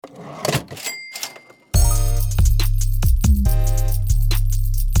You're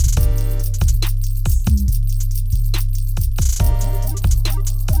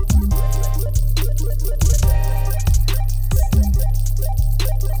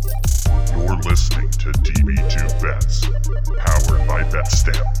listening to DB2 Bets, powered by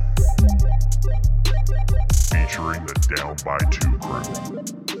BetStamp, featuring the Down by 2 crew.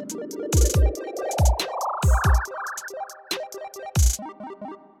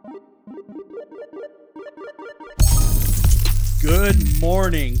 Good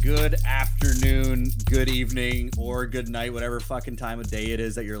morning, good afternoon, good evening, or good night, whatever fucking time of day it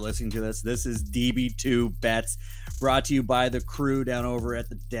is that you're listening to this. This is DB2 Bets, brought to you by the crew down over at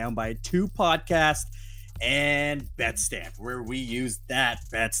the Down by 2 podcast and BetStamp, where we use that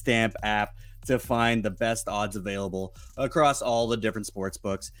BetStamp app to find the best odds available across all the different sports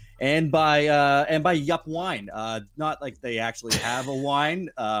books, and by Yup Wine. Not like they actually have a wine,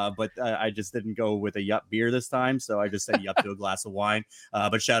 but I just didn't go with a Yup beer this time, so I just said Yup to a glass of wine.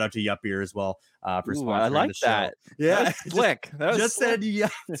 But shout out to Yup beer as well for sponsoring I like the show. that. Yeah, that was slick. Just said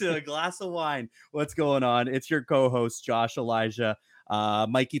Yup to a glass of wine. What's going on? It's your co-host Josh Elijah,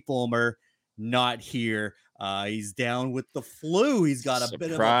 Mikey Fulmer, not here. He's down with the flu. He's got a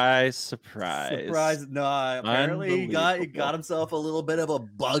bit of a surprise. No, apparently he got himself a little bit of a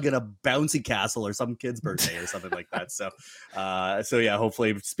bug in a bouncy castle or some kid's birthday or something like that. So yeah,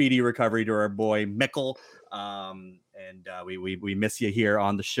 hopefully speedy recovery to our boy Mickle. We miss you here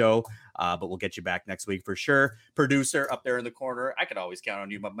on the show, but we'll get you back next week for sure. Producer up there in the corner, I can always count on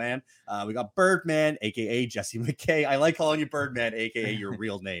you, my man. We got Birdman, aka Jesse McKay. I like calling you Birdman, aka your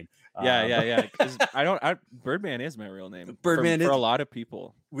real name. Yeah. Because Birdman is my real name. Birdman for is a lot of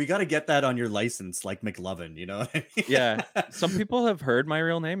people. We got to get that on your license, like McLovin. You know what I mean? Yeah. Some people have heard my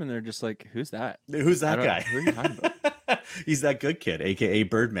real name and they're just like, "Who's that? Who's that guy? Who are you talking about?" He's that good kid, aka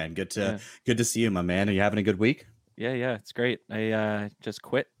Birdman. Good to see you, my man. Are you having a good week? Yeah, it's great. I just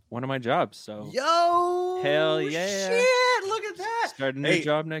quit one of my jobs. So hell yeah. Shit, look at that. Start a new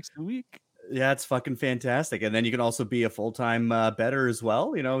job next week. Yeah, it's fucking fantastic. And then you can also be a full-time bettor as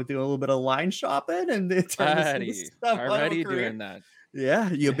well, do a little bit of line shopping and already doing that. Yeah,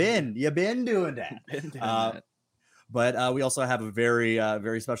 you've been doing that. But we also have a very,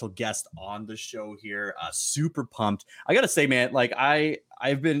 very special guest on the show here. Super pumped. I gotta say, man, like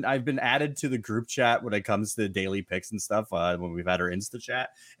I've been added to the group chat when it comes to daily picks and stuff. When we've had our Insta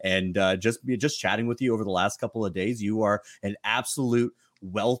chat, and just chatting with you over the last couple of days, you are an absolute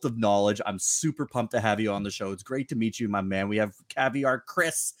wealth of knowledge. I'm super pumped to have you on the show. It's great to meet you, my man. We have Caviar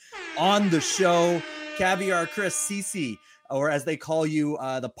Chris on the show. Caviar Chris CC, or as they call you,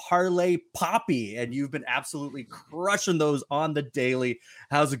 the Parlay Poppy, and you've been absolutely crushing those on the daily.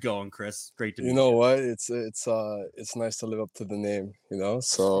 How's it going, Chris? Great to meet you. You know what? It's nice to live up to the name,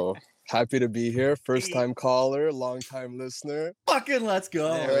 So happy to be here. First time caller, long time listener. Fucking let's go.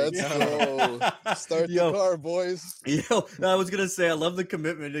 Let's go. Start the car, boys. I was gonna say I love the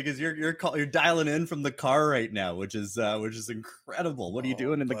commitment because you're dialing in from the car right now, which is incredible. What are you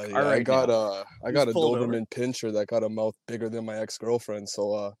doing in the car right now? I got a Doberman Pinscher that got a mouth bigger than my ex-girlfriend,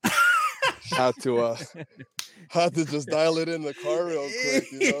 so had to just dial it in the car real quick,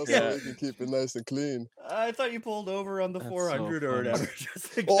 so we can keep it nice and clean. I thought you pulled over on the 400 or whatever.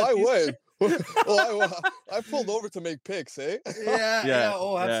 I would. I pulled over to make picks, eh? Yeah.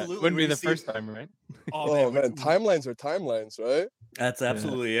 Oh, absolutely. Wouldn't be the first time, right? Oh man, timelines are timelines, right? That's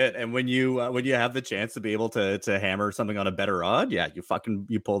absolutely it. And when you have the chance to be able to hammer something on a better odd,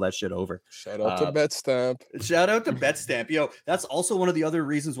 you pull that shit over. Shout out to BetStamp. Shout out to BetStamp. That's also one of the other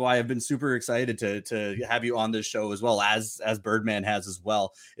reasons why I've been super excited to have you on this show as well as Birdman has as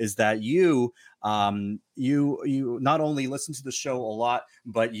well, is that you not only listen to the show a lot,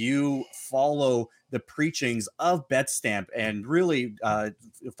 but you follow the preachings of BetStamp and really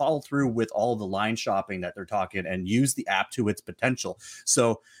follow through with all the line shopping that they're talking and use the app to its potential.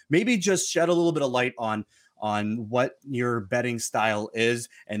 So maybe just shed a little bit of light on what your betting style is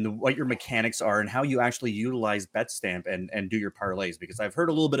and what your mechanics are and how you actually utilize BetStamp and do your parlays, because I've heard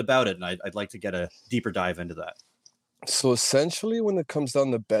a little bit about it and I'd like to get a deeper dive into that. So essentially, when it comes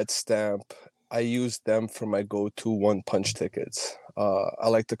down to BetStamp, I use them for my go-to one-punch tickets. I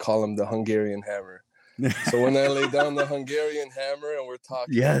like to call them the Hungarian hammer. So when I lay down the Hungarian hammer and we're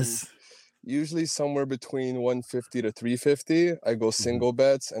talking usually somewhere between 150 to 350, I go single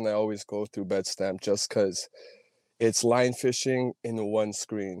bets, and I always go through BetStamp just because it's line fishing in one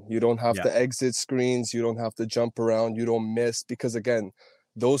screen. You don't have to exit screens. You don't have to jump around. You don't miss, because, again,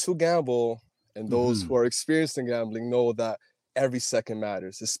 those who gamble and those who are experienced in gambling know that every second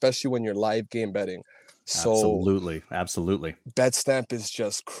matters, especially when you're live game betting. So absolutely. Betstamp is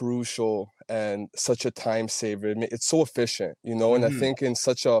just crucial and such a time saver. It's so efficient, and I think in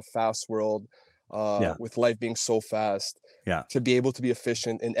such a fast world, with life being so fast, to be able to be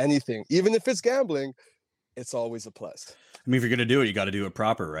efficient in anything, even if it's gambling, it's always a plus. I mean, if you're going to do it, you got to do it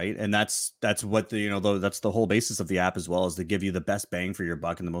proper, right? And that's what that's the whole basis of the app as well, is to give you the best bang for your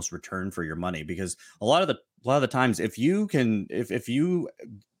buck and the most return for your money. Because a lot of the times, if you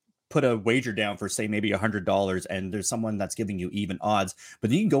put a wager down for, say, maybe $100, and there's someone that's giving you even odds, but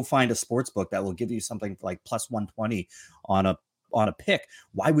then you can go find a sports book that will give you something like plus 120 on a pick.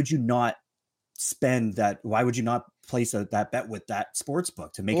 Why would you not spend that? Why would you not place that bet with that sports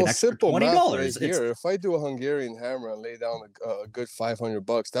book to make an extra $20? Right here. If I do a Hungarian hammer and lay down a good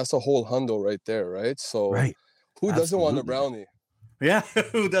 $500, that's a whole hundo right there, right? So who doesn't want a brownie? Yeah,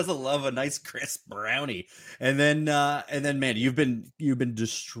 who doesn't love a nice crisp brownie? And then man, you've been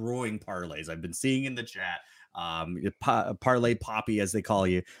destroying parlays. I've been seeing in the chat, parlay poppy, as they call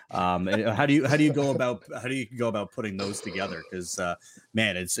you. How do you go about putting those together? Because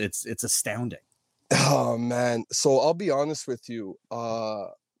man, it's astounding. Oh man, so I'll be honest with you. I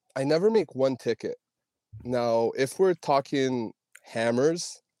never make one ticket. Now, if we're talking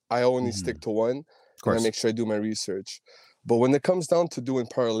hammers, I only stick to one. Of course, and I make sure I do my research. But when it comes down to doing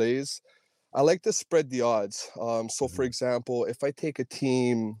parlays, I like to spread the odds. So, for example, if I take a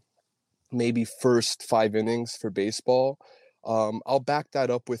team, maybe first 5 innings for baseball, I'll back that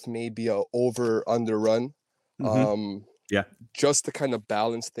up with maybe a over/under run, just to kind of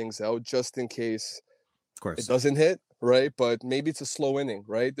balance things out, just in case, of course, it doesn't hit, right? But maybe it's a slow inning,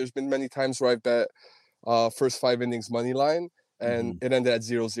 right? There's been many times where I've bet first 5 innings money line, and it ended at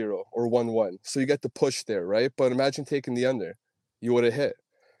 0-0 or 1-1. So you get the push there, right? But imagine taking the under. You would have hit,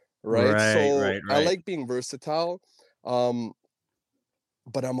 right? So I like being versatile,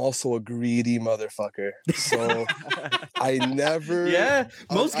 but I'm also a greedy motherfucker. So I never... Yeah,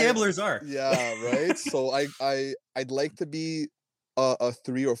 most gamblers are. Yeah, right? So I'd like to be a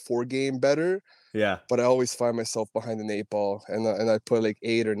 3 or 4 game better. Yeah. But I always find myself behind an 8 ball, and I put like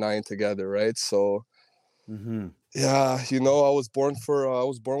 8 or 9 together, right? So... Yeah, I was born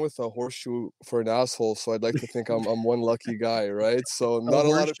with a horseshoe for an asshole, so I'd like to think I'm one lucky guy, right? So not a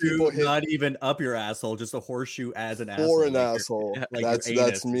lot of people hit, not even up your asshole, just a horseshoe as an asshole. Or an asshole.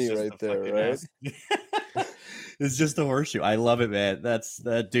 That's me right there, right? It's just a horseshoe. I love it, man.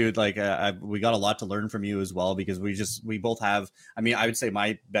 That dude. Like, we got a lot to learn from you as well, because we both have. I mean, I would say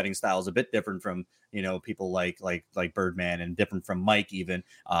my betting style is a bit different from people like Birdman, and different from Mike even.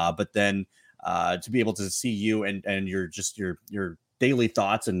 But then to be able to see you and your daily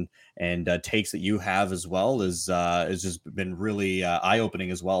thoughts and takes that you have as well is just been really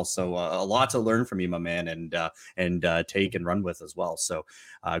eye-opening as well. So a lot to learn from you, my man, and take and run with as well. So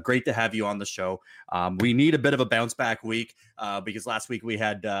great to have you on the show. We need a bit of a bounce back week because last week we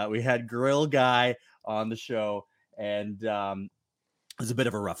had Grill Guy on the show, and it was a bit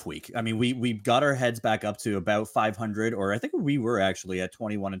of a rough week. I mean, we got our heads back up to about 500, or I think we were actually at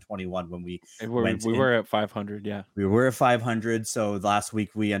 21-21 when we were at 500. Yeah, we were at 500. So last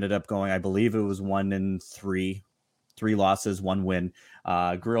week we ended up going, I believe it was 1-3, 3 losses, 1 win.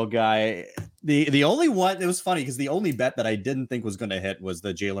 Grill Guy, the only one, it was funny because the only bet that I didn't think was going to hit was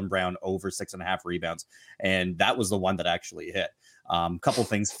the Jaylen Brown over 6.5 rebounds, and that was the one that actually hit. Couple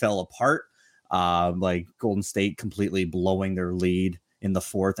things fell apart. Like Golden State completely blowing their lead in the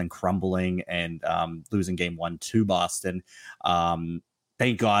 4th and crumbling and losing game 1 to Boston.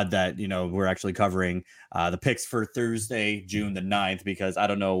 Thank God that we're actually covering the picks for Thursday, June the 9th, because I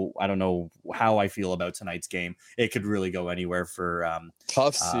don't know how I feel about tonight's game. It could really go anywhere for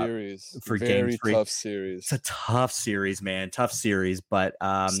tough series. For very game 3. Tough series. It's a tough series, man. Tough series, but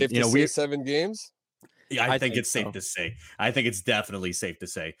safe to say 7 games. Yeah, I think it's safe to say. I think it's definitely safe to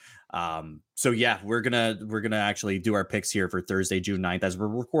say. So yeah, we're gonna actually do our picks here for Thursday, June 9th, as we're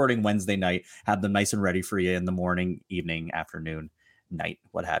recording Wednesday night. Have them nice and ready for you in the morning, evening, afternoon, night,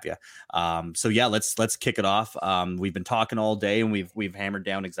 what have you. So yeah, let's kick it off. We've been talking all day, and we've hammered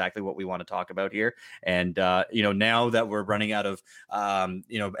down exactly what we want to talk about here. And now that we're running out of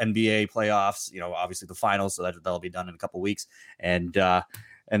NBA playoffs, obviously the finals, so that'll be done in a couple weeks, and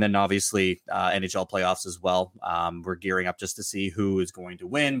then obviously NHL playoffs as well. We're gearing up just to see who is going to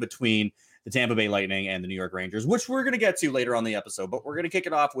win between the Tampa Bay Lightning and the New York Rangers, which we're going to get to later on the episode. But we're going to kick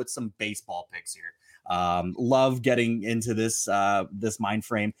it off with some baseball picks here. Love getting into this mind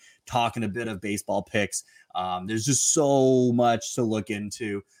frame. talking a bit of baseball picks. There's just so much to look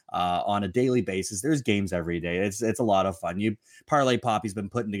into on a daily basis. There's games every day. It's a lot of fun. Parlay Poppy's been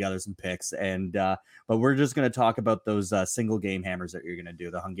putting together some picks, and but we're just going to talk about those single game hammers that you're going to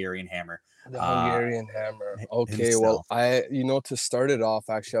do, the Hungarian hammer. The Hungarian hammer. Okay, himself. well, to start it off,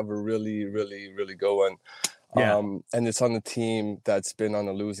 I actually have a really, really, really good one. Yeah. And it's on a team that's been on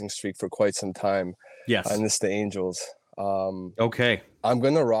a losing streak for quite some time. Yes. And it's the Angels. Okay. I'm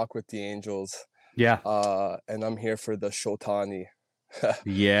gonna rock with the Angels. Yeah. And I'm here for the Shotani.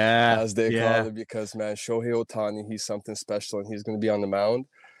 Yeah. As they call it, because man, Shohei Ohtani, he's something special, and he's gonna be on the mound.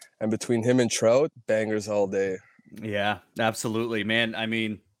 And between him and Trout, bangers all day. Yeah, absolutely, man. I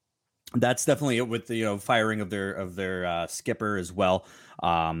mean, that's definitely it with the firing of their skipper as well.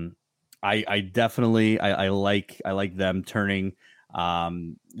 I definitely like them turning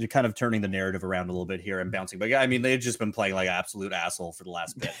kind of turning the narrative around a little bit here and bouncing. But yeah, I mean, they've just been playing like an absolute asshole for the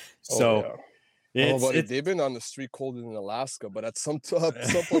last bit. So they've been on the street colder than Alaska, but at some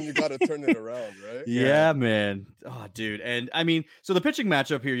point you got to turn it around, right? Yeah, man. Oh, dude. And I mean, so the pitching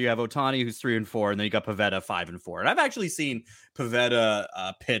matchup here, you have Ohtani, who's 3-4, and then you got Pivetta 5-4. And I've actually seen Pivetta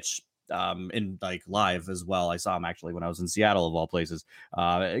pitch in like live as well. I saw him actually when I was in Seattle, of all places.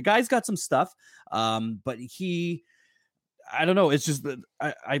 Guy's got some stuff, but I don't know. It's just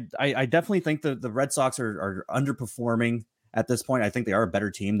I definitely think the Red Sox are underperforming at this point. I think they are a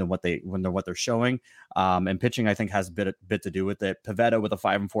better team than what they're showing. And pitching, I think, has a bit to do with it. Pivetta with a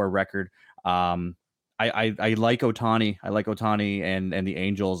 5-4 record. I like Ohtani. I like Ohtani and the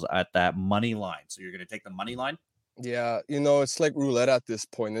Angels at that money line. So you're going to take the money line? Yeah, it's like roulette at this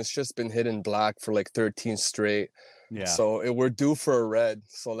point. It's just been hit in black for like 13 straight. Yeah. So we're due for a red.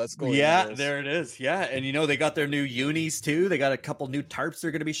 So let's go. Yeah, Eagles. there it is. Yeah, and they got their new unis too. They got a couple new tarps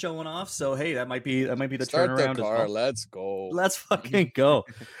they're going to be showing off. So hey, that might be the Start turnaround the car. as well. Let's go. Let's fucking go.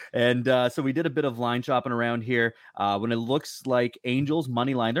 And so we did a bit of line shopping around here. When it looks like Angels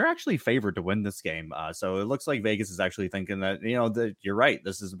money line, they're actually favored to win this game. So it looks like Vegas is actually thinking that that you're right.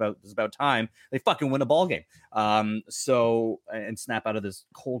 This is about time they fucking win a ball game. So and snap out of this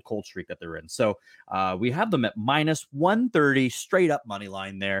cold streak that they're in. So we have them at -130 straight up money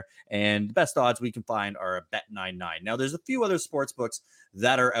line there, and the best odds we can find are a Bet99. Now there's a few other sports books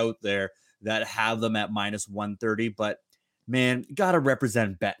that are out there that have them at -130, but man, gotta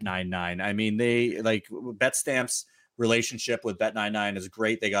represent Bet99. I mean, they like BetStamp's relationship with Bet99 is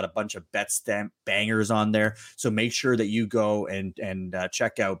great. They got a bunch of BetStamp bangers on there, so make sure that you go and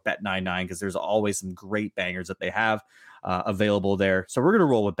check out Bet99 because there's always some great bangers that they have available there. So we're gonna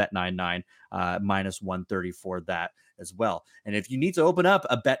roll with Bet99 -130 for that as well. And if you need to open up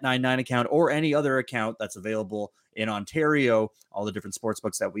a Bet99 account or any other account that's available in Ontario, all the different sports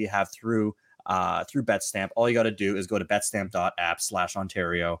books that we have through BetStamp, all you got to do is go to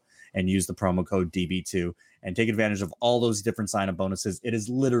betstamp.app/Ontario and use the promo code DB2 and take advantage of all those different sign-up bonuses. It is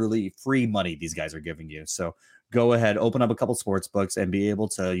literally free money these guys are giving you. So go ahead, open up a couple sports books and be able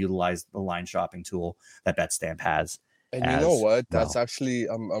to utilize the line shopping tool that BetStamp has. And you know what? That's actually,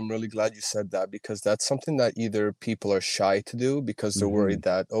 I'm really glad you said that, because that's something that either people are shy to do because they're worried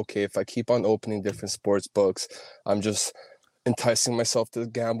that, okay, if I keep on opening different sports books, I'm just enticing myself to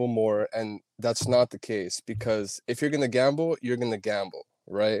gamble more. And that's not the case, because if you're going to gamble, you're going to gamble,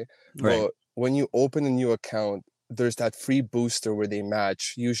 right? But when you open a new account, there's that free booster where they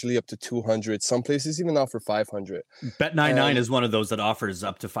match, usually up to 200. Some places even offer 500. Bet99 is one of those that offers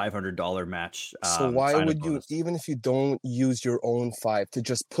up to $500 match. So why would you, even if you don't use your own 5, to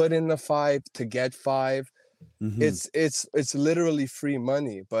just put in the 5 to get 5? It's literally free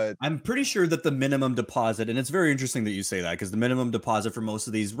money. But I'm pretty sure that the minimum deposit, and it's very interesting that you say that, because the minimum deposit for most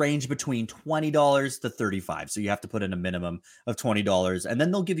of these range between $20 to $35. So you have to put in a minimum of $20, and then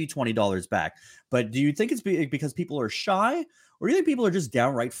they'll give you $20 back. But do you think it's because people are shy, or do you think people are just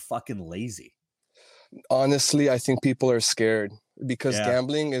downright fucking lazy? Honestly, I think people are scared because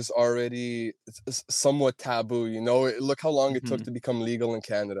gambling is already somewhat taboo. Look how long it took to become legal in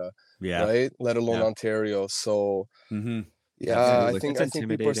Canada, right? Let alone Ontario. So I think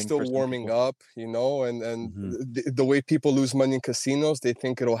people are still warming up, and the way people lose money in casinos, they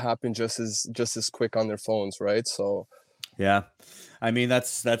think it'll happen just as quick on their phones, right? So yeah, I mean,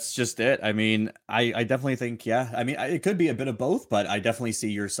 that's just it. I mean, I definitely think, I mean, it could be a bit of both, but I definitely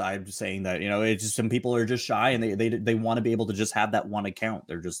see your side saying that, it's just some people are just shy and they want to be able to just have that one account.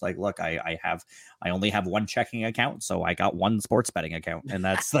 They're just like, look, I only have one checking account, so I got one sports betting account, and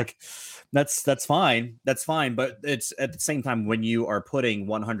that's like, that's fine. That's fine. But it's at the same time, when you are putting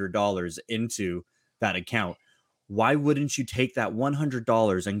 $100 into that account, why wouldn't you take that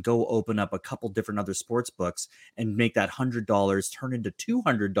 $100 and go open up a couple different other sports books and make that $100 turn into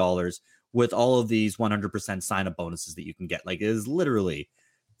 $200 with all of these 100% sign up bonuses that you can get? Like, it is literally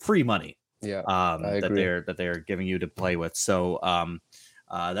free money. Yeah, I agree. that they're giving you to play with. So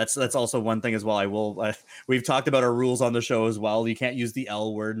that's also one thing as well. I will we've talked about our rules on the show as well. You can't use the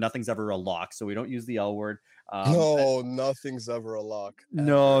L word. Nothing's ever a lock, so we don't use the L word. No, nothing's ever a lock.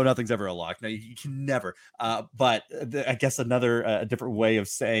 No, nothing's ever a lock. No, you can never. But I guess a different way of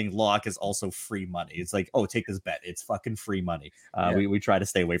saying lock is also free money. It's like, oh, take this bet. It's fucking free money. We try to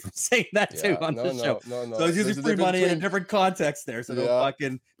stay away from saying that too on the show. No. So it's using free money in a different context there. So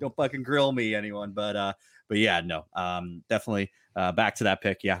don't fucking grill me, anyone. But yeah, no. Definitely back to that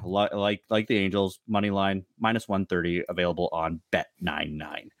pick. Yeah, like the Angels, money line -130 available on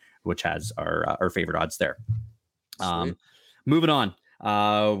Bet99, which has our favorite odds there. Moving on.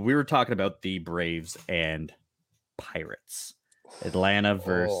 We were talking about the Braves and Pirates. Atlanta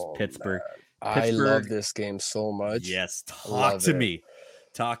versus Pittsburgh. I love this game so much. Yes, talk to me,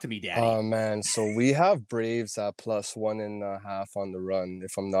 daddy. Oh man, so we have Braves at +1.5 on the run,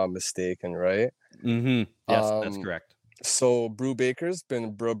 if I'm not mistaken, right? Mm-hmm. Yes, that's correct. So Brew Baker's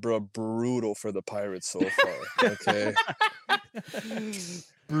been brutal for the Pirates so far. Okay.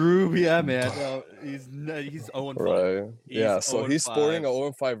 Brew, yeah, man. No, he's 0-5. Right. Yeah, so he's sporting a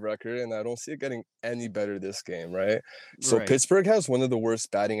 0-5 record, and I don't see it getting any better this game, right? So Pittsburgh has one of the worst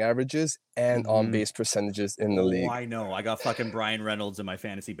batting averages and on-base percentages in the league. I know. I got fucking Brian Reynolds in my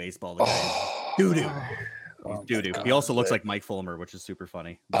fantasy baseball. Doo-doo. Doo-doo. He also looks like Mike Fulmer, which is super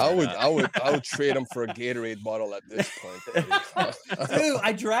funny. I would trade him for a Gatorade bottle at this point. Dude,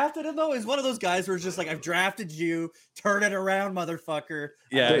 I drafted him though. He's one of those guys where it's just like, I've drafted you, turn it around, motherfucker.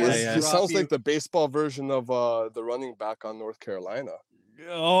 Yeah. He sounds like the baseball version of the running back on North Carolina.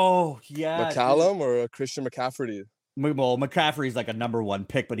 Oh yeah, McCallum or Christian McCaffrey. Well, McCaffrey's like a number 1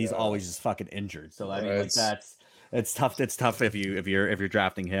 pick, but he's always just fucking injured. So I mean, like it's tough. It's tough if you're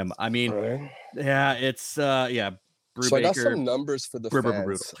drafting him. I mean, yeah, it's Brew so Baker, I got some numbers for the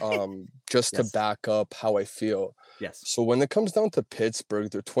fans, just to back up how I feel. Yes. So when it comes down to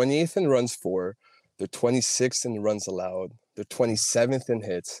Pittsburgh, they're 28th in runs for, they're 26th in runs allowed, they're 27th in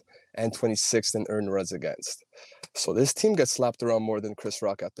hits, and 26th in earned runs against. So this team gets slapped around more than Chris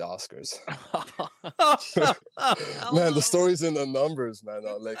Rock at the Oscars. Man, the story's in the numbers, man.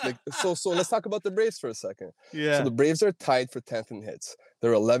 So let's talk about the Braves for a second. Yeah. So the Braves are tied for 10th in hits.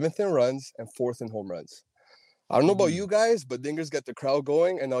 They're 11th in runs and 4th in home runs. I don't know about you guys, but dingers get the crowd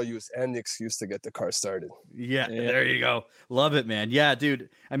going, and I'll use any excuse to get the car started. Yeah, there you go. Love it, man. Yeah, dude.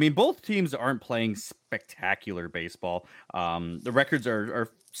 I mean, both teams aren't playing spectacular baseball. The records are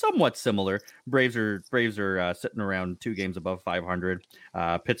somewhat similar. Braves are sitting around 2 games above 500.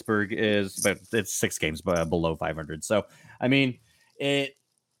 Pittsburgh is, but it's 6 games below 500. So, I mean,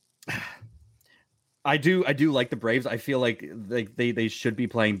 I do like the Braves. I feel like they should be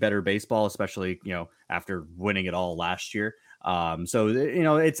playing better baseball, especially, after winning it all last year. So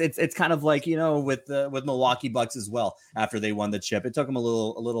it's kind of like, with Milwaukee Bucks as well. After they won the chip, it took them a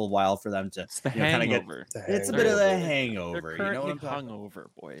little while for them to kind of get. It's a bit of a hangover. They're currently hungover,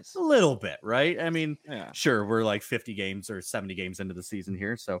 boys. A little bit, right? I mean, sure, we're like 50 games or 70 games into the season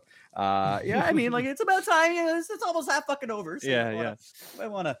here, so I mean, like, it's about time. It's almost half fucking over. So I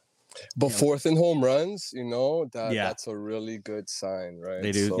want to. But 4th in home runs, that's a really good sign, right?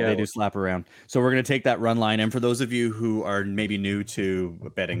 They do slap around. So we're going to take that run line. And for those of you who are maybe new to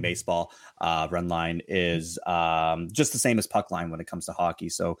betting baseball, run line is just the same as puck line when it comes to hockey.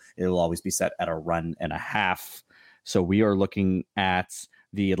 So it'll always be set at a 1.5. So we are looking at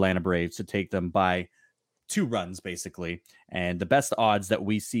the Atlanta Braves to take them by 2 runs, basically. And the best odds that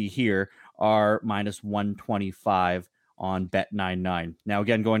we see here are -125 on Bet99. Now,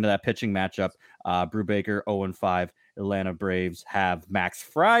 again, going to that pitching matchup, Brew Baker 0-5. Atlanta Braves have Max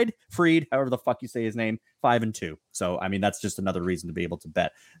Fried, however the fuck you say his name, 5-2. So, I mean, that's just another reason to be able to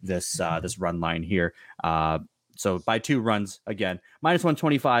bet this run line here. So by 2 runs, again,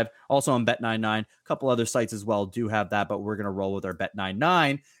 -125, also on Bet99. A couple other sites as well do have that, but we're going to roll with our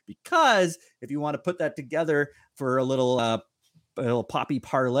Bet99 because if you want to put that together for a little poppy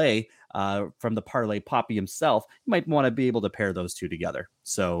parlay from the parlay poppy himself, you might want to be able to pair those two together.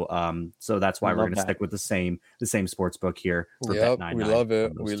 So that's why we're going to stick with the same sports book here. Yeah, we love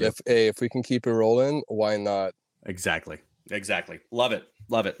it. If we can keep it rolling, why not? Exactly. Love it.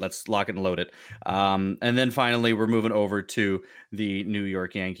 Let's lock it and load it. And then finally, we're moving over to the New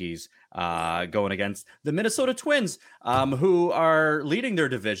York Yankees going against the Minnesota Twins, who are leading their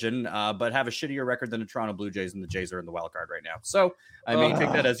division, but have a shittier record than the Toronto Blue Jays, and the Jays are in the wild card right now. So, I mean,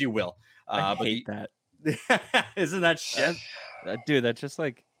 take that as you will. I hate that. Isn't that shit? Dude, that's just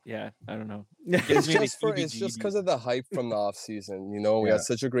like, yeah, I don't know. It's just because of the hype from the off season. You know, we had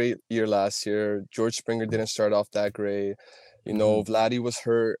such a great year last year. George Springer didn't start off that great. You know, Vladdy was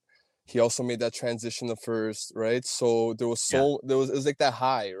hurt. He also made that transition to first, right? So it was like that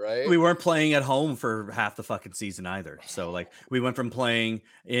high, right? We weren't playing at home for half the fucking season either. So like we went from playing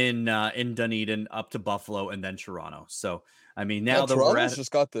in Dunedin up to Buffalo and then Toronto. So I mean, now that Toronto's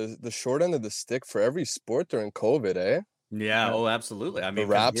just got the short end of the stick for every sport during COVID, eh? Yeah, oh, absolutely. I mean,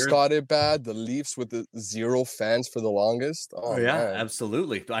 the Raps got it bad. The Leafs with the 0 fans for the longest. Oh yeah, man.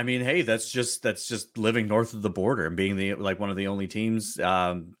 Absolutely. I mean, hey, that's just living north of the border and being one of the only teams.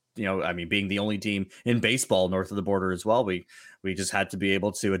 Being the only team in baseball north of the border as well. We just had to be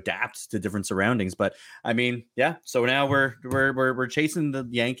able to adapt to different surroundings. But I mean, yeah. So now we're chasing the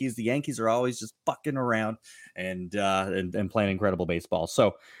Yankees. The Yankees are always just fucking around and playing incredible baseball.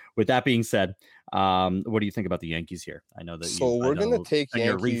 So with that being said, what do you think about the Yankees here? I know that. So we're gonna take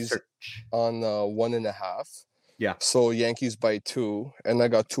Yankees on 1.5. Yeah. So Yankees by 2, and I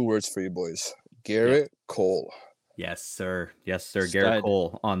got 2 words for you boys: Garrett Cole. Yes, sir. Garrett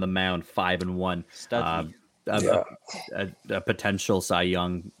Cole on the mound, 5-1. A potential Cy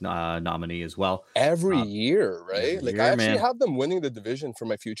Young nominee as well. Every year, right? I actually have them winning the division for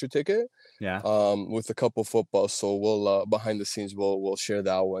my future ticket. Yeah. With a couple footballs, so we'll behind the scenes we'll share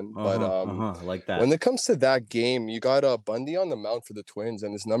that one. But I like that. When it comes to that game, you got Bundy on the mound for the Twins,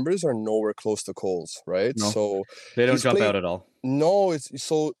 and his numbers are nowhere close to Cole's, right? No, so they don't jump out at all. No, it's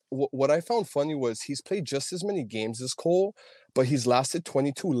so. What I found funny was he's played just as many games as Cole, but he's lasted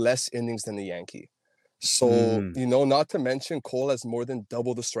 22 less innings than the Yankee. So, not to mention Cole has more than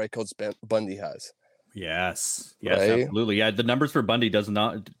double the strikeouts Bundy has. Yes, right? Absolutely. Yeah, the numbers for Bundy do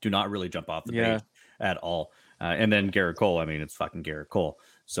not really jump off the page at all. And then Garrett Cole, I mean, it's fucking Garrett Cole.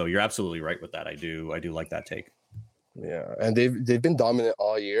 So you're absolutely right with that. I do like that take. Yeah, and they've been dominant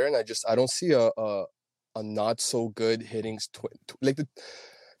all year, and I don't see a not so good hitting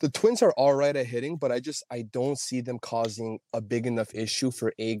the Twins are all right at hitting, but I don't see them causing a big enough issue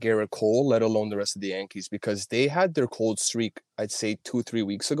for Garrett Cole, let alone the rest of the Yankees, because they had their cold streak, I'd say 2-3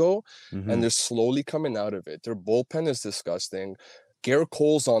 weeks ago, and they're slowly coming out of it. Their bullpen is disgusting. Garrett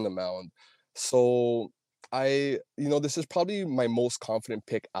Cole's on the mound. So this is probably my most confident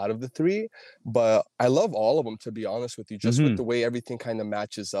pick out of the 3, but I love all of them, to be honest with you, just with the way everything kind of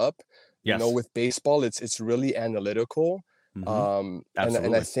matches up. Yes. With baseball, it's really analytical. And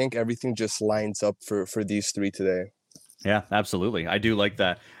I think everything just lines up for these 3 today. Yeah, absolutely. I do like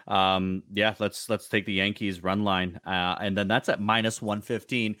that. Let's take the Yankees run line. And then that's at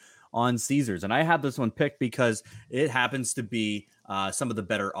 -115 on Caesars. And I have this one picked because it happens to be some of the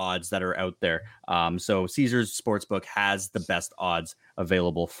better odds that are out there. So Caesars Sportsbook has the best odds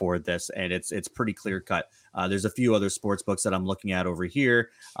available for this, and it's pretty clear cut. There's a few other sports books that I'm looking at over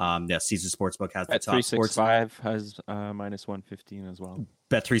here. Caesars Sportsbook has the top. Bet365 has -115 as well.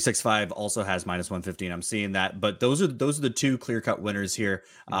 Bet365 also has -115. I'm seeing that, but those are the 2 clear-cut winners here.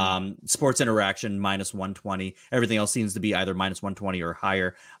 Sports Interaction -120. Everything else seems to be either -120 or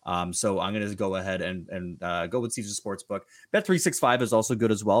higher. So I'm going to go ahead and go with Caesars Sportsbook. Bet365 is also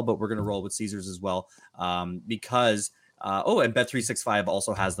good as well, but we're going to roll with Caesars as well because. And Bet365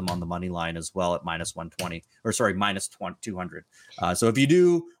 also has them on the money line as well at -120, or sorry, -200. So if you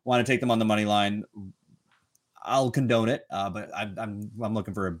do want to take them on the money line, I'll condone it. But I'm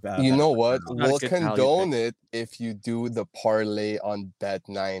looking for a. You know what? We'll condone it if you do the parlay on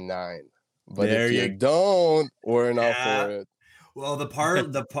Bet99. But if you don't, we're not for it. Well, the parlay,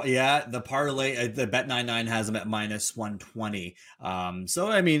 the Bet99 has them at -120. So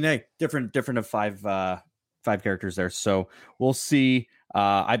I mean, hey, different of 5 characters there, so we'll see.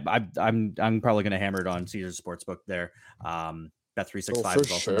 I'm probably going to hammer it on Caesars Sportsbook there. Bet365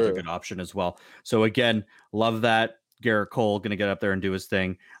 is also another good option as well. So again, love that. Garrett Cole going to get up there and do his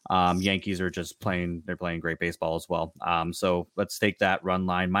thing. Yankees are just playing; they're playing great baseball as well. So let's take that run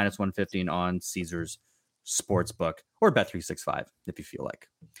line -115 on Caesars Sportsbook or Bet365 if you feel like.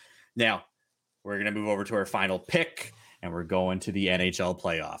 Now we're going to move over to our final pick. And we're going to the NHL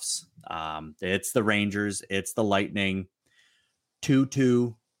playoffs. It's the Rangers. It's the Lightning.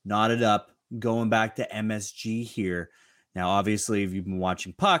 2-2, knotted up, going back to MSG here. Now, obviously, if you've been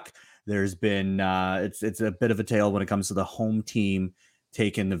watching Puck, there's been it's a bit of a tale when it comes to the home team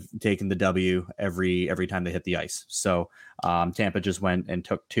taking the W every time they hit the ice. So Tampa just went and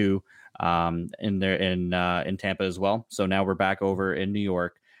took 2 in Tampa as well. So now we're back over in New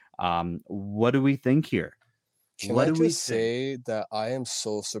York. What do we think here? Can I just say that I am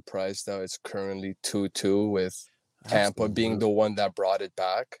so surprised that it's currently 2-2 with Tampa being the one that brought it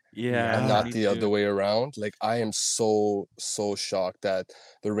back. Yeah, And not me the too. other way around. Like, I am so shocked that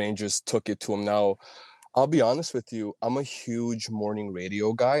the Rangers took it to him. Now, I'll be honest with you, I'm a huge morning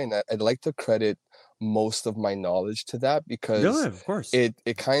radio guy, and I'd like to credit most of my knowledge to that, because of course. it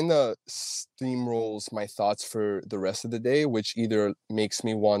kind of steamrolls my thoughts for the rest of the day, which either makes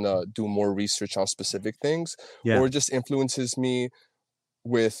me want to do more research on specific things, or just influences me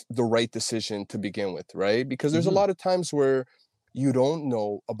with the right decision to begin with, right? Because there's a lot of times where you don't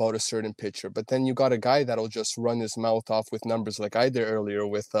know about a certain pitcher, but then you got a guy that'll just run his mouth off with numbers like I did earlier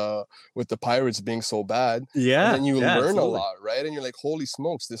with the Pirates being so bad. Yeah. And then you learn absolutely. a lot, right? And you're like, holy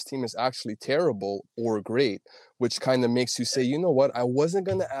smokes, this team is actually terrible or great, which kind of makes you say, you know what? I wasn't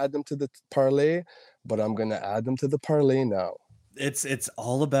going to add them to the parlay, but I'm going to add them to the parlay now. It's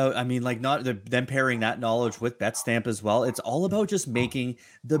all about, I mean, like, not them pairing that knowledge with BetStamp as well. It's all about just making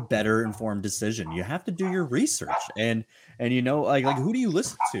the better informed decision. You have to do your research, and you know, like who do you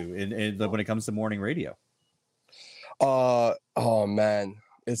listen to in when it comes to morning radio? Oh man,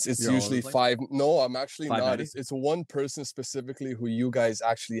 it's usually five. No, I'm actually not. It's one person specifically who you guys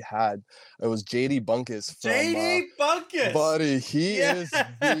actually had. It was JD Bunkus. JD Bunkus, buddy, he is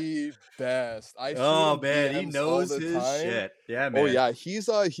the best. I man, he knows his shit. Yeah, man. Oh yeah,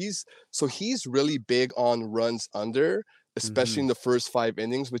 he's really big on runs under, especially in the first 5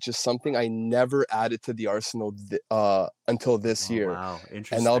 innings, which is something I never added to the arsenal until this year. Wow,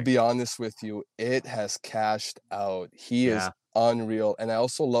 interesting. And I'll be honest with you, it has cashed out. He is unreal. And I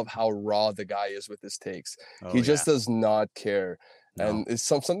also love how raw the guy is with his takes. He just does not care. No. And it's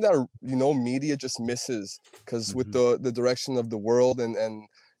something that, you know, media just misses, because with the direction of the world and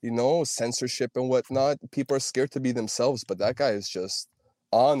you know, censorship and whatnot, people are scared to be themselves, but that guy is just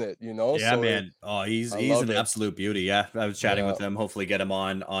on it, you know. Yeah, so man. He's an absolute beauty. Yeah, I was chatting with him. Hopefully, get him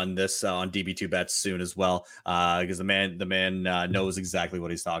on this on DB2 Bets soon as well, because the man knows exactly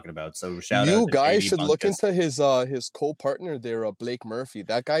what he's talking about. So shout out. You guys should look into his co-partner there, Blake Murphy.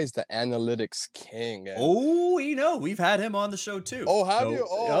 That guy is the analytics king. Oh, you know, we've had him on the show too. Oh, have you?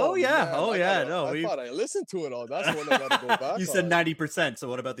 Oh yeah. Man, oh yeah. I thought I listened to it all. That's the one I gotta go back. You said 90%. So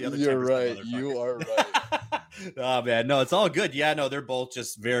what about the other? You're right. You are right. Oh man, no, it's all good. Yeah, no, they're both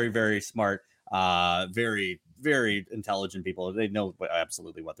just very, very smart, very, very intelligent people. They know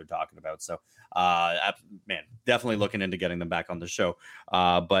absolutely what they're talking about. So, man, definitely looking into getting them back on the show.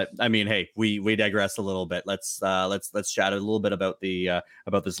 But I mean, hey, we digress a little bit. Let's chat a little bit about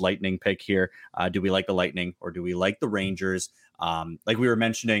about this Lightning pick here. Do we like the Lightning or do we like the Rangers? Like we were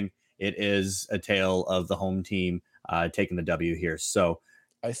mentioning, it is a tale of the home team taking the W here. So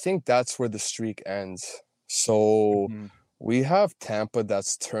I think that's where the streak ends. So we have Tampa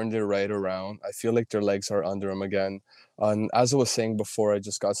that's turned it right around. I feel like their legs are under them again. And as I was saying before, I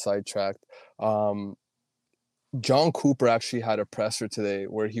just got sidetracked. John Cooper actually had a presser today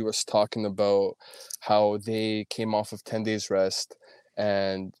where he was talking about how they came off of 10 days rest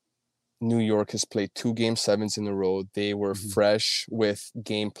and New York has played 2 Game 7s in a row. They were fresh with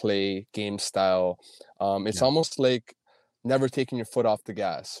gameplay, game style. It's almost like never taking your foot off the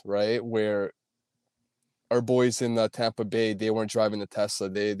gas, right? Where our boys in Tampa Bay, they weren't driving the Tesla.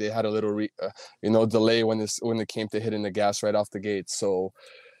 They had a little delay when it came to hitting the gas right off the gate. So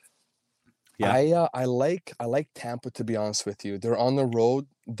I like Tampa, to be honest with you. They're on the road.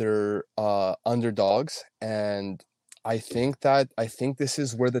 They're underdogs, and I think this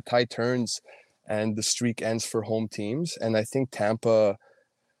is where the tide turns and the streak ends for home teams. And I think Tampa,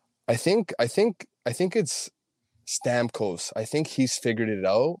 I think it's Stamkos. I think he's figured it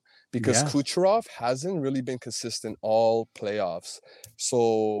out, because Kucherov hasn't really been consistent all playoffs.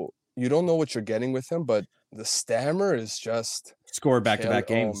 So you don't know what you're getting with him, but the Stammer is just scored back-to-back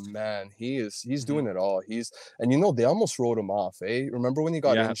games. Oh man, he's doing it all. And they almost wrote him off, eh? Remember when he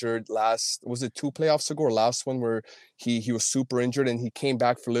got injured was it 2 playoffs ago or last one where he was super injured and he came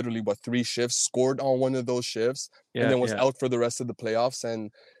back for literally 3 shifts, scored on one of those shifts, and then was out for the rest of the playoffs.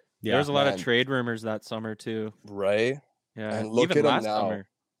 And there's a lot of trade rumors that summer too. Right? Yeah. And look even at him now. Summer.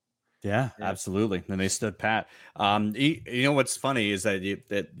 Yeah, absolutely. And they stood pat. You know what's funny is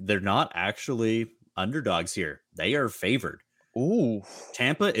that they're not actually underdogs here. They are favored. Ooh.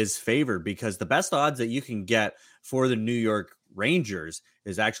 Tampa is favored because the best odds that you can get for the New York Rangers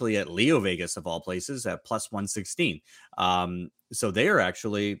is actually at Leo Vegas, of all places, at plus 116. So they are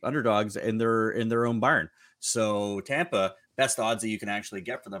actually underdogs in their own barn. So Tampa, best odds that you can actually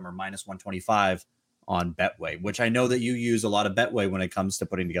get for them are minus 125 on Betway, which I know that you use a lot of Betway when it comes to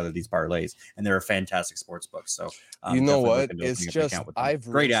putting together these parlays, and they're a fantastic sports book. So you know what? definitely looking to It's open up an just account with them. I've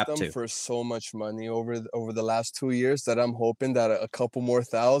Great risked app them too. for so much money over the last 2 years that I'm hoping that a couple more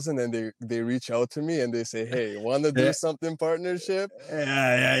thousand, and they reach out to me and they say, "Hey, want to do Yeah. something partnership?"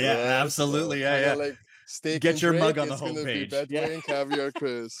 Yeah, absolutely, Kinda like Steak Get and your Drake, mug on the it's gonna be homepage. Betway and Caviar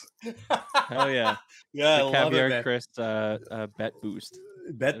Chris. Hell yeah. Yeah, I The love Caviar it, man. Chris bet boost.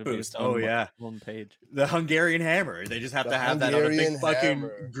 Bet It'll be boost. its own Oh yeah, own page. the Hungarian hammer. They just have The to have that on a big Hungarian fucking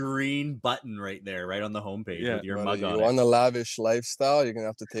hammer. green button right there, right on the homepage Yeah. with your But mug you on want a lavish lifestyle, you're gonna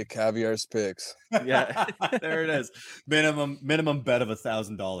have to take Caviar's picks. it. Yeah. There it is. Minimum bet of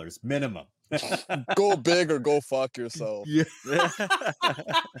 $1,000. Minimum. Go big or go fuck yourself. Yeah.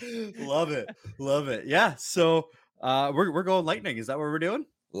 Love it. Yeah. So we're going lightning. Is that what we're doing?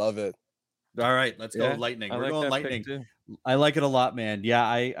 Love it. All right, let's go Yeah, lightning. I We're like going that pick lightning. too. I like it a lot, man. Yeah,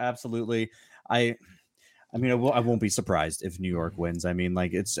 I absolutely. I mean, I won't be surprised if New York wins. I mean,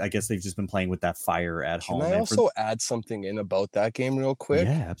 like I guess they've just been playing with that fire at Can home. I also add something in about that game real quick?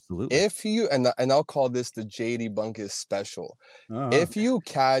 Yeah, absolutely. If you and I'll call this the JD Bunkus special. Uh-huh. If you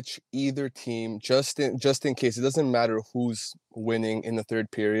catch either team, just in case, it doesn't matter who's winning in the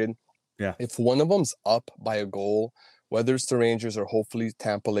third period. Yeah. If one of them's up by a goal, whether it's the Rangers or hopefully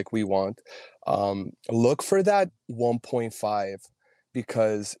Tampa like we want, look for that 1.5,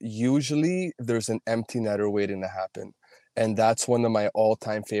 because usually there's an empty netter waiting to happen. And that's one of my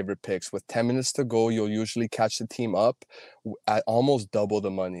all-time favorite picks. With 10 minutes to go, you'll usually catch the team up at almost double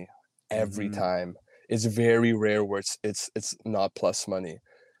the money every time. It's very rare where it's not plus money.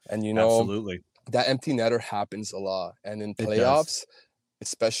 And you know, absolutely, that empty netter happens a lot. And in It does. playoffs,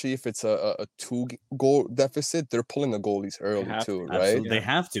 especially if it's a 2-goal deficit, they're pulling the goalies early have too, to. right? Absolutely. They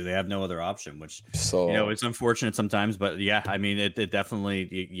have to. They have no other option, which So it's unfortunate sometimes, but yeah, I mean, it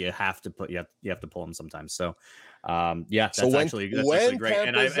definitely you have to pull them sometimes. So, that's So when actually great,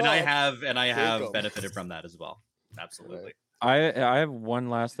 and Tampa's I up, have take 'em. benefited from that as well. Absolutely. Right. I have one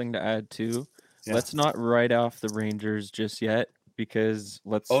last thing to add too. Yeah. Let's not write off the Rangers just yet, because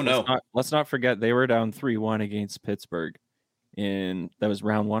let's not forget they were down 3-1 against Pittsburgh that was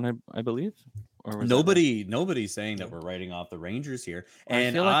round 1, I believe. Or was Nobody's saying that we're writing off the Rangers here, and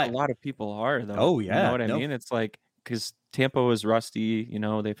I feel like a lot of people are though. Oh, You yeah, know what I no. mean? It's like, because Tampa was rusty,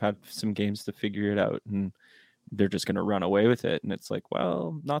 they've had some games to figure it out, and they're just going to run away with it. And it's like,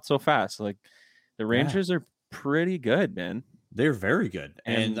 well, not so fast. Like, the Rangers are pretty good, man. They're very good,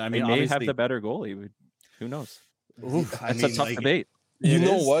 and I mean, they may have obviously- the better goalie. Who knows? Oof, It's a tough debate. You It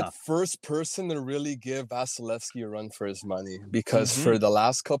know is what? tough. First person to really give Vasilevsky a run for his money, because Mm-hmm. for the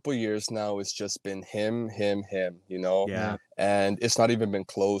last couple years now, it's just been him. Yeah. And it's not even been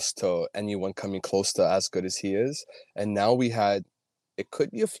close to anyone coming close to as good as he is. And now it could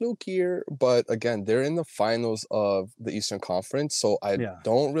be a fluke year, but again, they're in the finals of the Eastern Conference, so I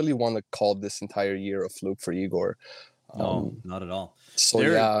don't really want to call this entire year a fluke for Igor. No, not at all. So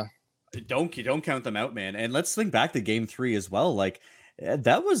They're- yeah, Don't count them out, man. And let's think back to Game 3 as well. Like,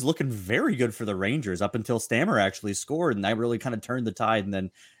 that was looking very good for the Rangers up until Stammer actually scored, and that really kind of turned the tide, and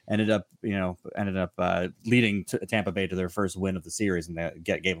then ended up leading Tampa Bay to their first win of the series, and that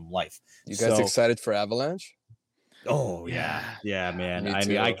gave them life. you guys excited for Avalanche? Oh yeah, man. Me I too.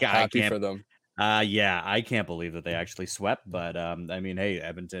 mean, I Happy can't for them. I can't believe that they actually swept, but I mean, hey,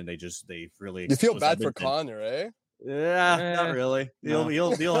 Edmonton, they really. You feel exposed bad for Edmonton. Connor, eh? Yeah, not really. No.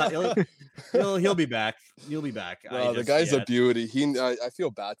 He'll be back. He'll be back. No, the guy's a beauty. I feel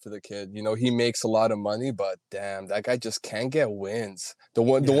bad for the kid. He makes a lot of money, but damn, that guy just can't get wins. The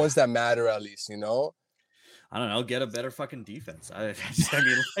ones that matter, at least. I don't know. Get a better fucking defense. I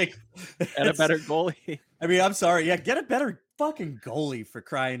mean, like, And a better goalie. I mean, I'm sorry. Yeah, get a better fucking goalie, for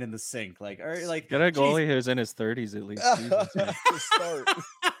crying in the sink. Like, all right, like, Get a geez. goalie who's in his 30s at least. Jesus, man. To start.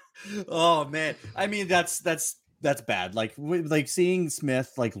 Oh man, I mean, that's bad. Like seeing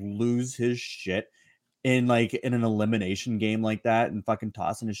Smith like lose his shit in an elimination game like that, and fucking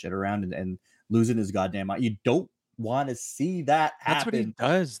tossing his shit around and losing his goddamn mind. You don't want to see that That's what he happen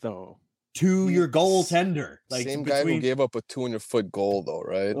does, though. to your goaltender. Like, Same guy who gave up a 200-foot goal, though,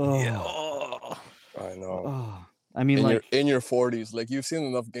 right? Oh, I know. oh. I mean, In your 40s, like, you've seen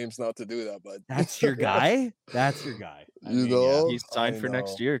enough games not to do that, but that's your guy. That's your guy. I You mean, know? He's signed I for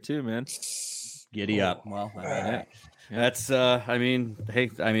next know. year too, man. Giddy up. Well, I mean, Yeah. that's I mean, hey,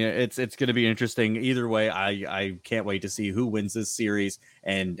 I mean, it's going to be interesting either way. I can't wait to see who wins this series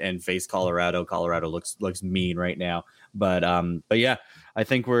and face Colorado. Colorado looks mean right now, but yeah, I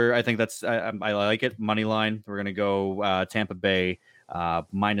think that's I like it. Money line, we're gonna go Tampa Bay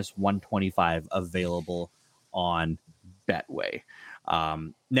minus 125 available on Betway.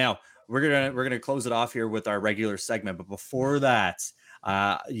 Now we're gonna close it off here with our regular segment, but before that,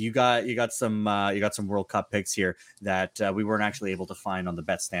 you got some World Cup picks here that we weren't actually able to find on the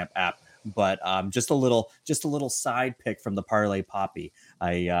BetStamp app, but just a little side pick from the Parlay Poppy.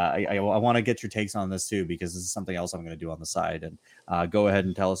 I want to get your takes on this too, because this is something else I'm going to do on the side. And go ahead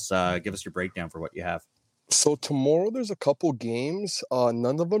and tell us, give us your breakdown for what you have. So tomorrow there's a couple games.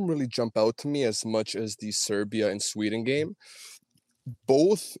 None of them really jump out to me as much as the Serbia and Sweden game.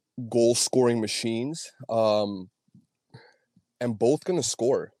 Both goal scoring machines, and both going to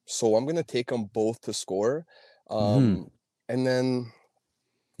score. So I'm going to take them both to score. And then,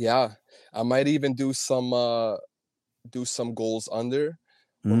 yeah, I might even do some goals under,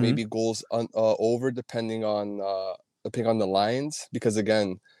 or maybe goals over, depending on the lines. Because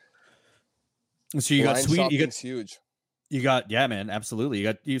again, so you got Sweden. Huge. You got, yeah, man, absolutely.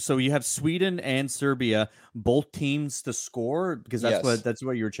 So you have Sweden and Serbia, both teams to score, because that's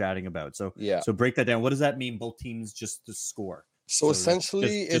what you were chatting about. So yeah. So break that down. What does that mean? Both teams just to score. So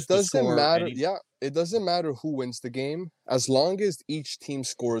essentially, it doesn't matter. Yeah, it doesn't matter who wins the game, as long as each team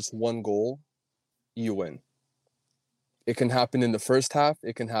scores one goal, you win. It can happen in the first half.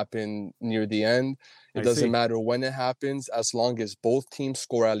 It can happen near the end. It doesn't matter when it happens, as long as both teams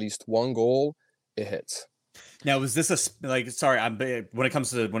score at least one goal, it hits. Now, is this when it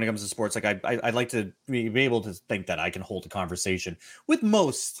comes to sports, like I'd like to be able to think that I can hold a conversation with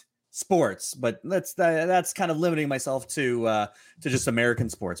most sports, but that's kind of limiting myself to just American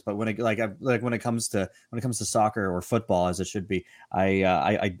sports. But when it comes to soccer or football, as it should be,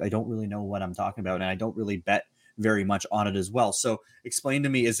 I don't really know what I'm talking about, and I don't really bet very much on it as well. So explain to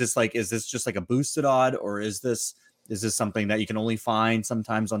me, is this just like a boosted odd, or is this something that you can only find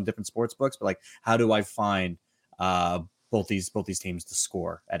sometimes on different sports books? But like, how do I find both these teams to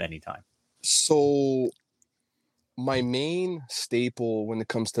score at any time? So my main staple when it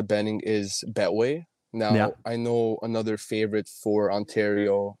comes to betting is Betway. Now, I know another favorite for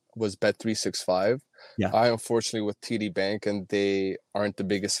Ontario was Bet365. Yeah. I unfortunately with TD Bank, and they aren't the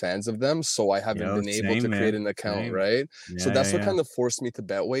biggest fans of them, so I haven't been able to create an account, right? So that's what kind of forced me to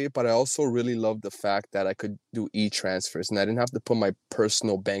Betway. But I also really love the fact that I could do e-transfers and I didn't have to put my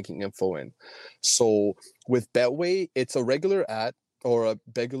personal banking info in. So with Betway, it's a regular ad, or a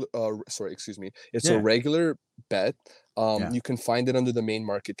regular it's a regular bet. You can find it under the main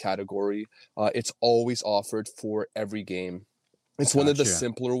market category. It's always offered for every game. It's one of the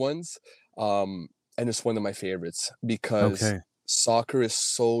simpler ones, and it's one of my favorites, because soccer is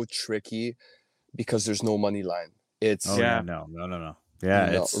so tricky because there's no money line. It's no.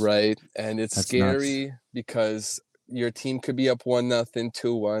 Yeah, it's right, and it's scary nuts. because your team could be up 1-0,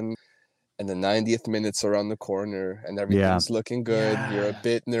 2-1. And the 90th minute's around the corner and everything's looking good. Yeah. You're a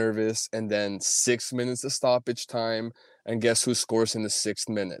bit nervous. And then 6 minutes of stoppage time. And guess who scores in the 6th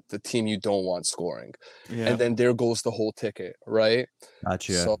minute? The team you don't want scoring. Yeah. And then there goes the whole ticket, right?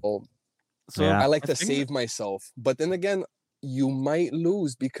 Gotcha. So I like to save myself. But then again, you might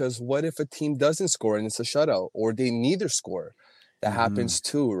lose, because what if a team doesn't score and it's a shutout, or they neither score? That happens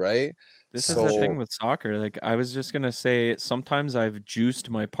too, right? This is the thing with soccer. Like, I was just gonna say, sometimes I've juiced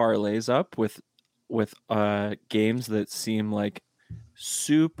my parlays up with games that seem like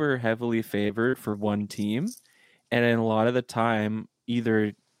super heavily favored for one team, and then a lot of the time,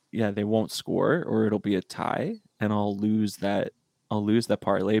 either they won't score, or it'll be a tie, and I'll lose that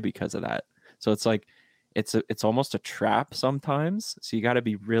parlay because of that. So it's like it's almost a trap sometimes. So you got to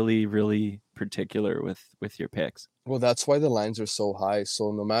be really, really particular with your picks. Well, that's why the lines are so high.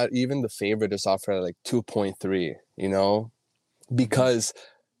 So no matter, even the favorite is offered at like 2.3, because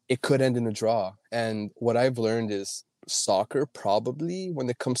it could end in a draw. And what I've learned is soccer, probably when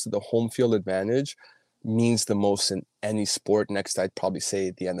it comes to the home field advantage, means the most in any sport. Next, I'd probably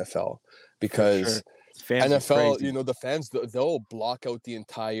say the NFL, because NFL, the fans, they'll block out the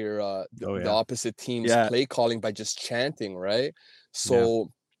entire the opposite team's play calling by just chanting, right?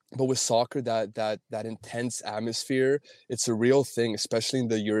 So but with soccer, that intense atmosphere, it's a real thing, especially in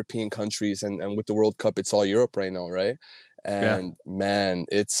the European countries, and with the World Cup, it's all Europe right now, right? And man,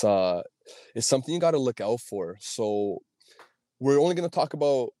 it's something you got to look out for. So we're only going to talk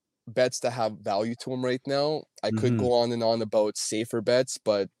about bets that have value to them right now. I could go on and on about safer bets,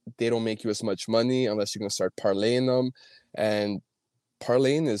 but they don't make you as much money unless you're going to start parlaying them. And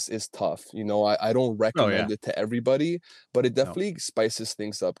parlaying is tough. I don't recommend it to everybody, but it definitely spices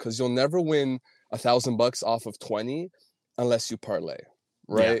things up, because you'll never win $1,000 off of 20 unless you parlay,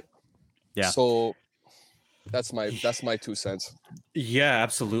 right? Yeah. So That's my 2 cents. Yeah,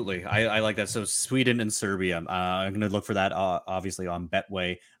 absolutely. I like that. So Sweden and Serbia. I'm going to look for that obviously on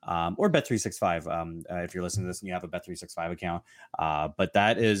Betway or Bet365 if you're listening to this and you have a Bet365 account. But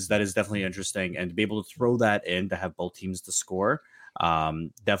that is definitely interesting, and to be able to throw that in to have both teams to score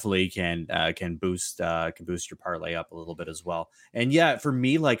definitely can boost your parlay up a little bit as well. And yeah, for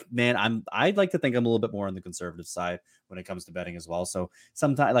me, like, man, I'd like to think I'm a little bit more on the conservative side when it comes to betting as well. So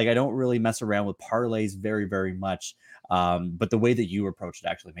sometimes, like, I don't really mess around with parlays very, very much. But the way that you approach it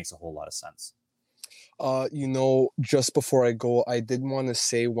actually makes a whole lot of sense. Just before I go, I did want to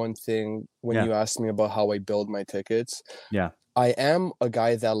say one thing when you asked me about how I build my tickets. Yeah. I am a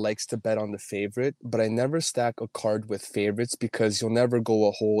guy that likes to bet on the favorite, but I never stack a card with favorites because you'll never go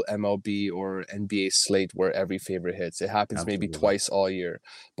a whole MLB or NBA slate where every favorite hits. It happens maybe twice all year.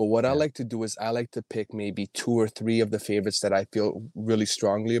 But what I like to do is I like to pick maybe 2 or 3 of the favorites that I feel really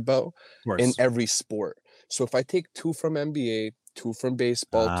strongly about in every sport. So if I take 2 from NBA, 2 from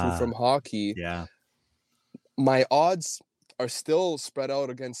baseball, 2 from hockey, my odds are still spread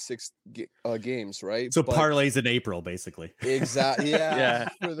out against 6 games, right? So parlays in April, basically. Exactly. Yeah,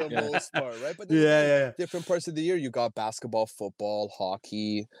 for the most part, right? But then different parts of the year, you got basketball, football,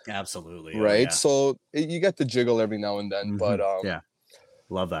 hockey. Absolutely. Right. So you get the jiggle every now and then, but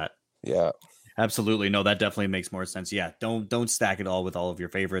love that. Yeah. Absolutely. No, that definitely makes more sense. Yeah. Don't stack it all with all of your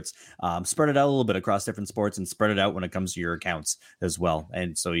favorites. Spread it out a little bit across different sports and spread it out when it comes to your accounts as well.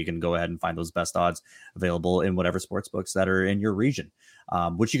 And so you can go ahead and find those best odds available in whatever sports books that are in your region,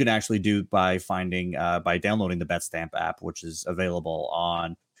 which you can actually do by by downloading the BetStamp app, which is available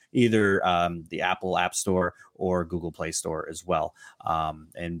on either the Apple App Store or Google Play Store as well.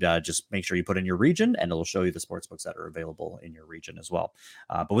 And just make sure you put in your region and it'll show you the sports books that are available in your region as well.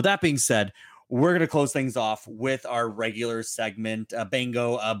 But with that being said, we're going to close things off with our regular segment, a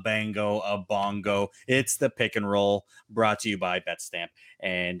bingo, a bango, a bongo. It's the pick and roll, brought to you by BetStamp.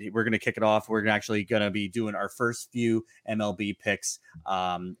 And we're going to kick it off. We're actually going to be doing our first few MLB picks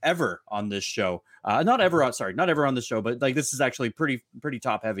ever on this show. Not ever on the show, but like this is actually pretty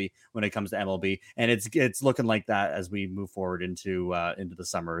top heavy when it comes to MLB. And it's looking like that as we move forward into the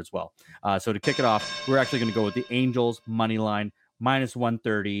summer as well. So to kick it off, we're actually going to go with the Angels money line,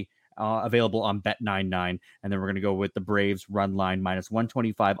 -130. Available on Bet99, and then we're going to go with the Braves run line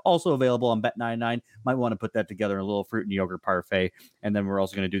 -125, also available on Bet99. Might want to put that together in a little fruit and yogurt parfait. And then we're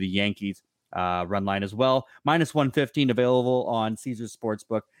also going to do the Yankees run line as well, -115, available on Caesars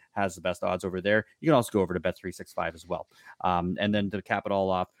Sportsbook. Has the best odds over there. You can also go over to Bet365 as well. And then to cap it all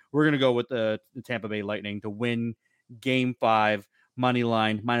off, we're going to go with the Tampa Bay Lightning to win Game 5. Money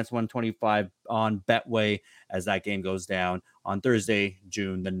line -125 on Betway as that game goes down on Thursday,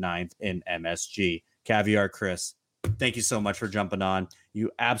 June the 9th in MSG. Caviar, Chris, thank you so much for jumping on. You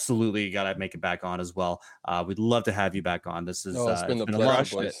absolutely got to make it back on as well. We'd love to have you back on. This is it's been a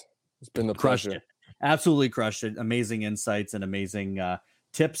pleasure. It's been a pleasure. Absolutely crushed it. Amazing insights and amazing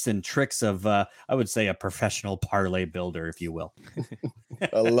tips and tricks of I would say a professional parlay builder, if you will.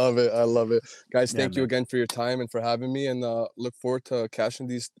 I love it, guys. Thank you again for your time and for having me, and look forward to cashing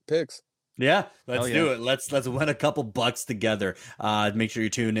these picks. Let's do it. Let's win a couple bucks together. Make sure you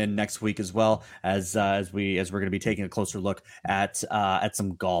tune in next week as well as we're going to be taking a closer look at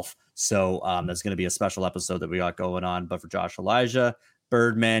some golf. So that's going to be a special episode that we got going on. But for Josh, Elijah,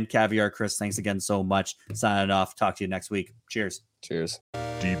 Birdman, Caviar, Chris, thanks again so much. Signing off. Talk to you next week. Cheers.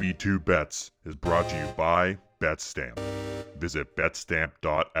 DB2 Bets is brought to you by BetStamp. Visit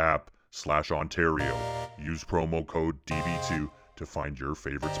betstamp.app/Ontario. Use promo code DB2 to find your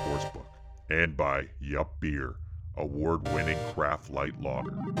favorite sportsbook. And by Yup Beer, award-winning craft light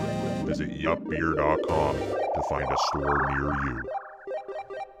lager. Visit yupbeer.com to find a store near you.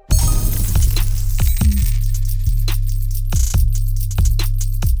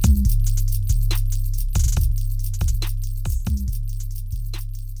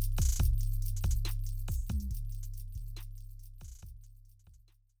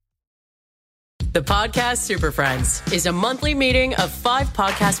 The Podcast Super Friends is a monthly meeting of 5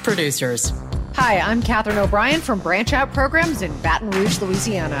 podcast producers. Hi, I'm Katherine O'Brien from Branch Out Programs in Baton Rouge,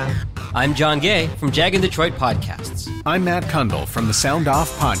 Louisiana. I'm John Gay from Jag and Detroit Podcasts. I'm Matt Kundle from the Sound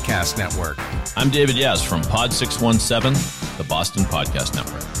Off Podcast Network. I'm David Yaz from Pod 617, the Boston Podcast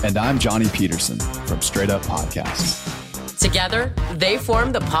Network. And I'm Johnny Peterson from Straight Up Podcasts. Together, they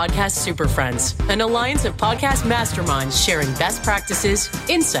form the Podcast Super Friends, an alliance of podcast masterminds sharing best practices,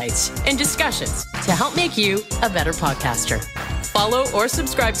 insights, and discussions to help make you a better podcaster. Follow or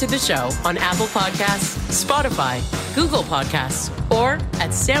subscribe to the show on Apple Podcasts, Spotify, Google Podcasts, or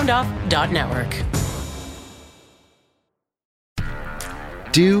at soundoff.network.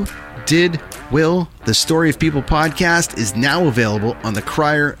 Do Did, Will, the Story of People podcast is now available on the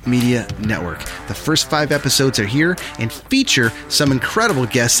Crier Media Network. The first 5 episodes are here and feature some incredible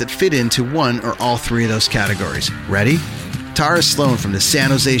guests that fit into one or all 3 of those categories. Ready? Tara Sloan from the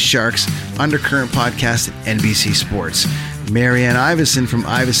San Jose Sharks, Undercurrent podcast at NBC Sports. Marianne Iveson from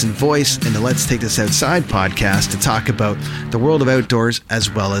Iveson Voice and the Let's Take This Outside podcast to talk about the world of outdoors as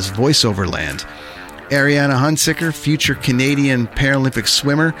well as voiceover land. Ariana Hunsicker, future Canadian Paralympic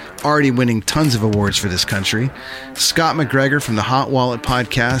swimmer, already winning tons of awards for this country. Scott McGregor from the Hot Wallet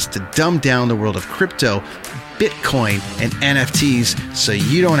podcast to dumb down the world of crypto, Bitcoin, and NFTs so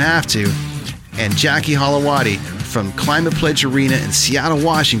you don't have to. And Jackie Holowati from Climate Pledge Arena in Seattle,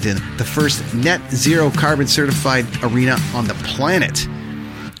 Washington, the first net zero carbon certified arena on the planet.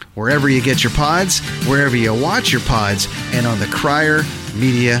 Wherever you get your pods, wherever you watch your pods, and on the Crier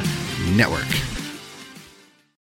Media Network.